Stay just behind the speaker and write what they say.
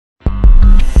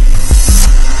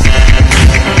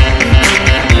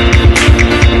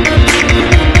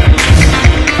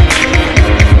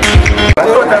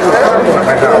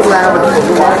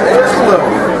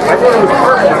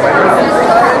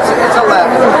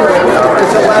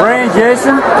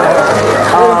Jason.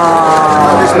 How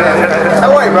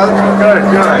are you, brother? Good.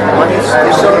 You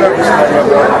showed up.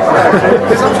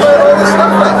 Because I'm trying all this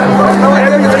stuff out. No, I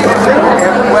didn't think you did.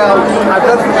 Well, I've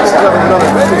done pieces of it in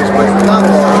other venues, but not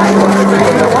long.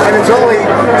 And it's only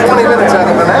 20 minutes out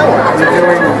of an hour.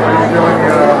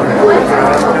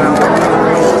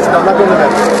 I'm not doing that.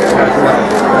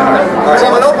 So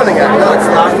I'm an opening act. No, it's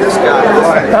not this guy.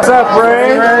 What's up,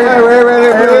 Ray? Hey, Ray right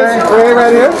here, please. Ray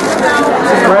right here.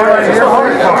 Ray right here.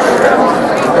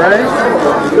 Ray?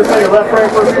 Just take a left, right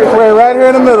for a few. Ray right here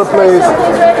in the middle, please.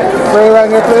 Ray right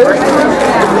here, please.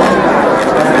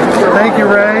 Thank you,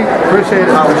 Ray. Appreciate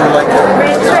it. How would you like that?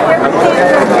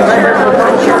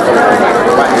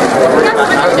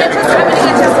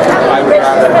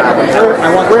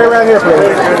 Ray right here,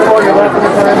 please.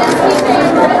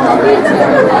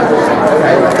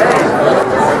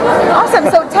 Awesome.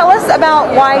 So tell us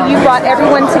about why you brought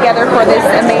everyone together for this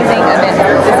amazing event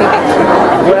this evening.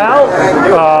 Well,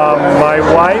 my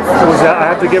wife I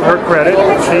have to give her credit.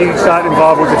 She got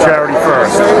involved with the charity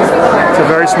first. It's a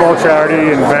very small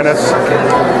charity in Venice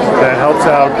that helps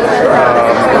out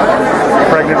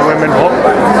pregnant women,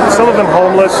 some of them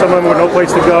homeless, some of them with no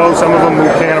place to go, some of them who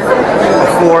can't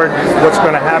afford what's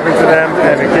going to happen to them,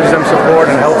 and it gives them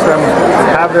support and helps them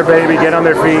have their baby, get on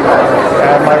their feet.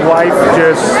 And my wife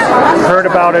just heard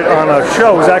about it on a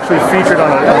show. It was actually featured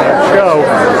on a show,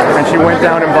 and she went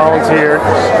down and volunteered,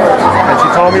 and she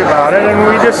told me about it, and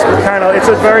we just kind of, it's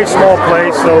a very small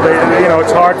place, so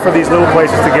it's hard for these little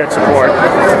places to get support.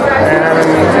 And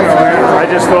I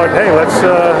just thought, hey, let's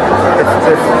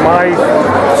if my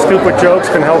stupid jokes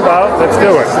can help out, let's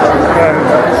do it. And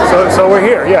so we're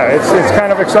here. Yeah, it's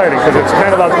kind of exciting because it's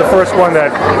kind of like the first one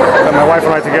that my wife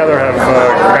and I together have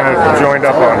kind of joined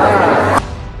up on.